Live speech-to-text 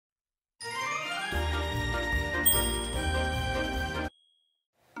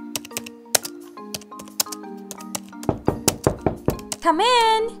Come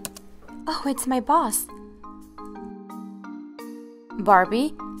in. Oh, it's my boss.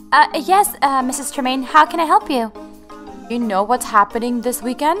 Barbie? Yes, Mrs. Tremaine, how can I help you? You know what's happening this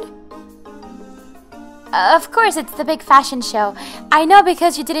weekend? Of course, it's the big fashion show. I know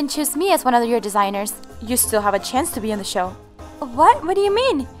because you didn't choose me as one of your designers. You still have a chance to be in the show. What? What do you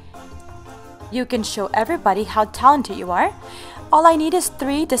mean? You can show everybody how talented you are. All I need is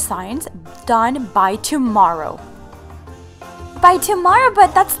 3 designs done by tomorrow. By tomorrow?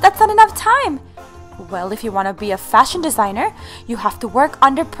 But that's not enough time. Well, if you want to be a fashion designer, you have to work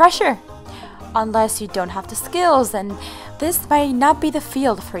under pressure. Unless you don't have the skills, and this might not be the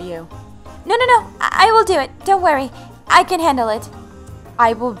field for you. No, I will do it. Don't worry. I can handle it.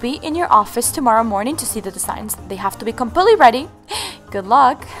 I will be in your office tomorrow morning to see the designs. They have to be completely ready. Good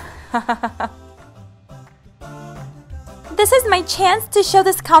luck. This is my chance to show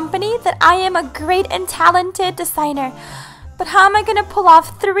this company that I am a great and talented designer. But how am I going to pull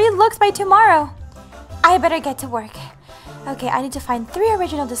off 3 looks by tomorrow? I better get to work. Okay, I need to find 3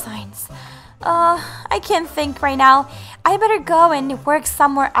 original designs. I can't think right now. I better go and work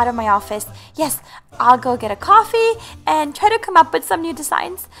somewhere out of my office. Yes, I'll go get a coffee and try to come up with some new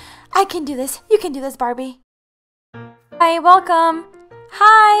designs. I can do this. You can do this, Barbie. Hi, welcome.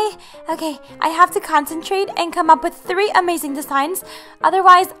 Hi. Okay, I have to concentrate and come up with 3 amazing designs.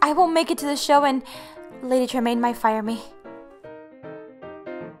 Otherwise, I won't make it to the show and Lady Tremaine might fire me.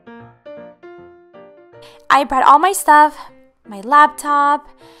 I brought all my stuff, my laptop,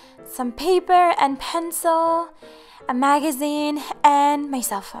 some paper and pencil, a magazine, and my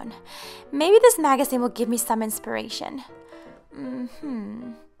cell phone. Maybe this magazine will give me some inspiration. I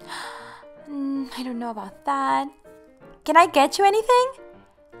don't know about that. Can I get you anything?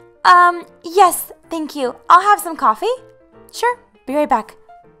 Yes, thank you. I'll have some coffee. Sure, be right back.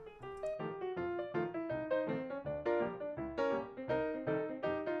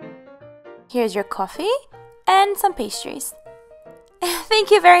 Here's your coffee and some pastries. Thank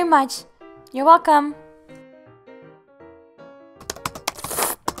you very much. You're welcome.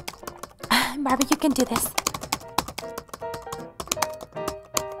 Barbie, you can do this.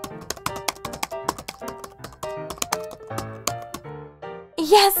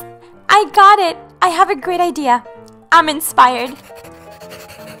 Yes, I got it. I have a great idea. I'm inspired.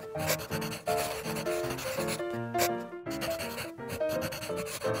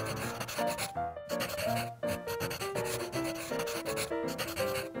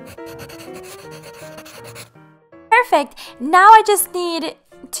 Perfect. Now I just need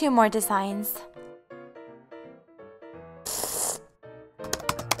 2 more designs.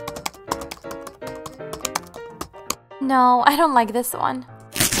 No, I don't like this one.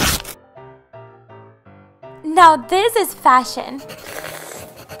 Now this is fashion.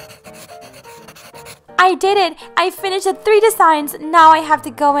 I did it. I finished the 3 designs. Now I have to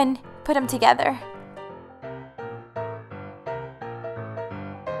go and put them together.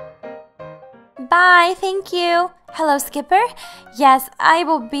 Bye, thank you. Hello, Skipper. Yes, I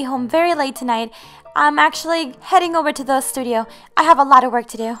will be home very late tonight. I'm actually heading over to the studio. I have a lot of work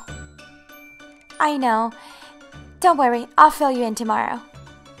to do. I know. Don't worry, I'll fill you in tomorrow.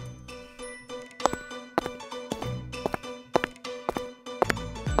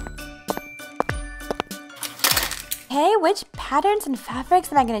 Hey, which patterns and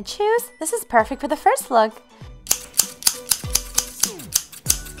fabrics am I going to choose? This is perfect for the first look.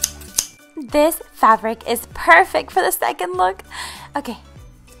 This fabric is perfect for the second look. Okay.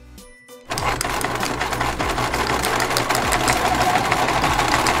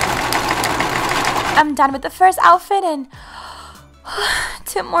 I'm done with the first outfit and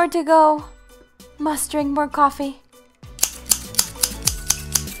 2 more to go. Must drink more coffee.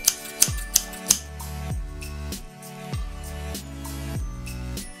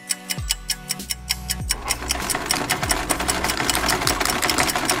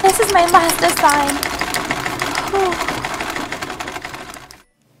 This is my last design.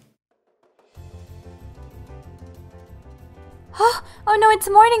 Oh no, it's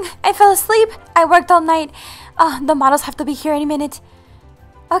morning. I fell asleep. I worked all night. The models have to be here any minute.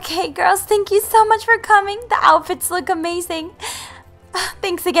 Okay, girls, thank you so much for coming. The outfits look amazing.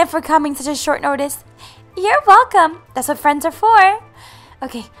 Thanks again for coming such a short notice. You're welcome. That's what friends are for.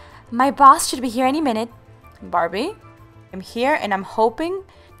 Okay, my boss should be here any minute. Barbie, I'm here and I'm hoping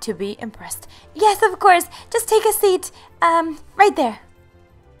to be impressed. Yes, of course. Just take a seat. Right there.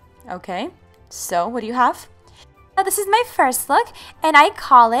 Okay, so what do you have? This is my first look, and I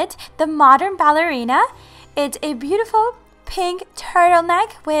call it the Modern Ballerina. It's a beautiful pink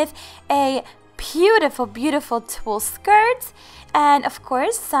turtleneck with a beautiful, beautiful tulle skirt, and of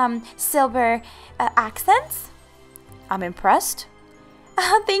course some silver accents. I'm impressed.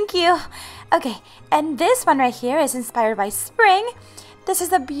 Oh, thank you. Okay, and this one right here is inspired by spring. This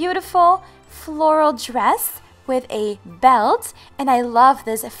is a beautiful floral dress with a belt, and I love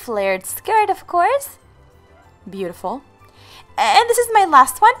this flared skirt, of course. Beautiful. And this is my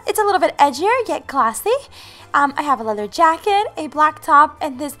last one. It's a little bit edgier, yet classy. I have a leather jacket, a black top,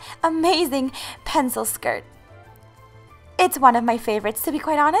 and this amazing pencil skirt. It's one of my favorites, to be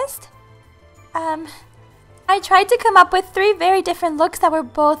quite honest. I tried to come up with 3 very different looks that were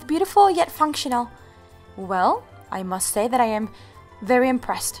both beautiful yet functional. Well, I must say that I am very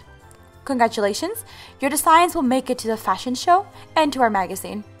impressed. Congratulations, your designs will make it to the fashion show and to our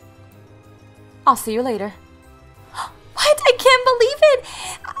magazine. I'll see you later. What? I can't believe it!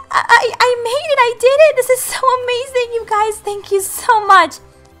 I made it! I did it! This is so amazing, you guys! Thank you so much!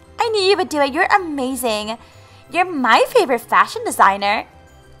 I knew you would do it. You're amazing. You're my favorite fashion designer.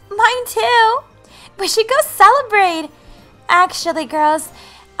 Mine too. We should go celebrate. Actually, girls,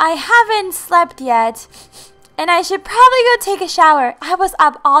 I haven't slept yet. And I should probably go take a shower. I was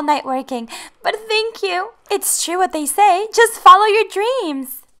up all night working. But thank you. It's true what they say. Just follow your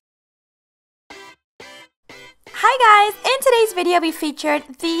dreams. Hi guys, in today's video we featured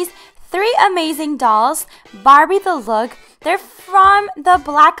these 3 amazing dolls, Barbie the Look. They're from the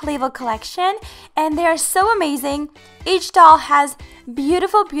Black Label collection and they are so amazing. Each doll has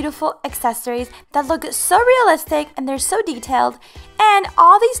beautiful, beautiful accessories that look so realistic and they're so detailed. And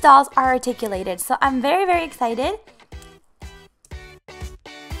all these dolls are articulated, so I'm very, very excited.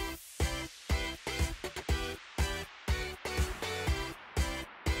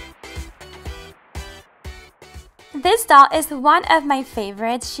 This doll is one of my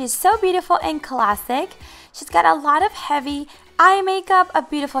favorites. She's so beautiful and classic. She's got a lot of heavy eye makeup, a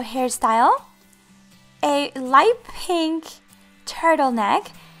beautiful hairstyle, a light pink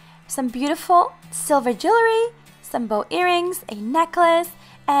turtleneck, some beautiful silver jewelry, some bow earrings, a necklace,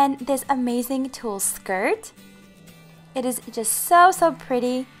 and this amazing tulle skirt. It is just so, so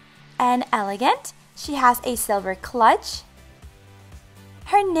pretty and elegant. She has a silver clutch.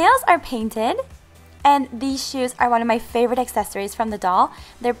 Her nails are painted. And these shoes are one of my favorite accessories from the doll.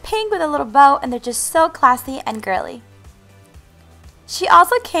 They're pink with a little bow and they're just so classy and girly. She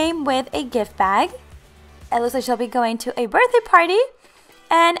also came with a gift bag. It looks like she'll be going to a birthday party.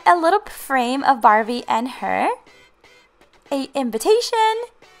 And a little frame of Barbie and her. An invitation.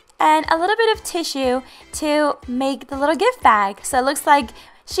 And a little bit of tissue to make the little gift bag. So it looks like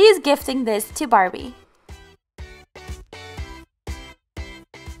she's gifting this to Barbie.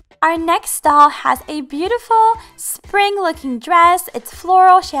 Our next doll has a beautiful spring-looking dress. It's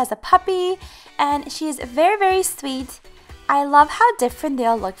floral. She has a puppy, and she's very, very sweet. I love how different they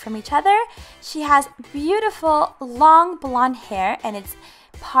all look from each other. She has beautiful long blonde hair, and it's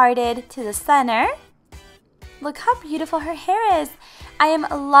parted to the center. Look how beautiful her hair is. I am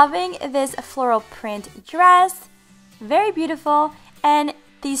loving this floral print dress. Very beautiful, and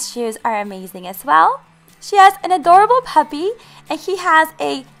these shoes are amazing as well. She has an adorable puppy, and he has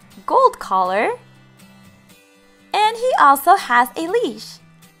a gold collar, and he also has a leash.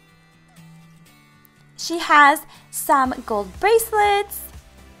 She has some gold bracelets,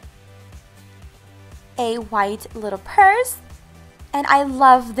 a white little purse, and I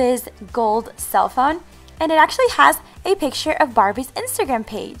love this gold cell phone, and it actually has a picture of Barbie's Instagram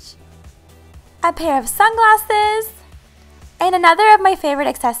page. A pair of sunglasses, and another of my favorite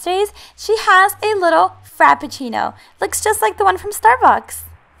accessories, she has a little frappuccino. Looks just like the one from Starbucks.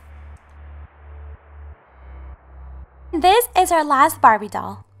 This is our last Barbie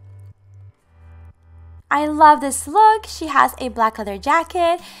doll. I love this look. She has a black leather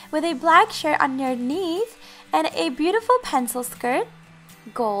jacket with a black shirt underneath and a beautiful pencil skirt,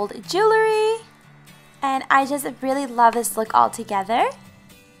 gold jewelry, and I just really love this look altogether.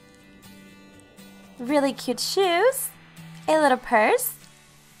 Really cute shoes, a little purse,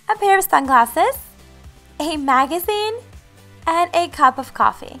 a pair of sunglasses, a magazine, and a cup of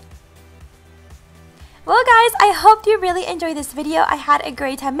coffee. Well guys, I hope you really enjoyed this video. I had a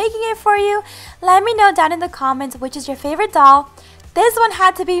great time making it for you. Let me know down in the comments which is your favorite doll. This one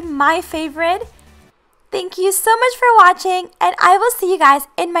had to be my favorite. Thank you so much for watching, and I will see you guys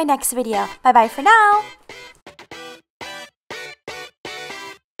in my next video. Bye bye for now.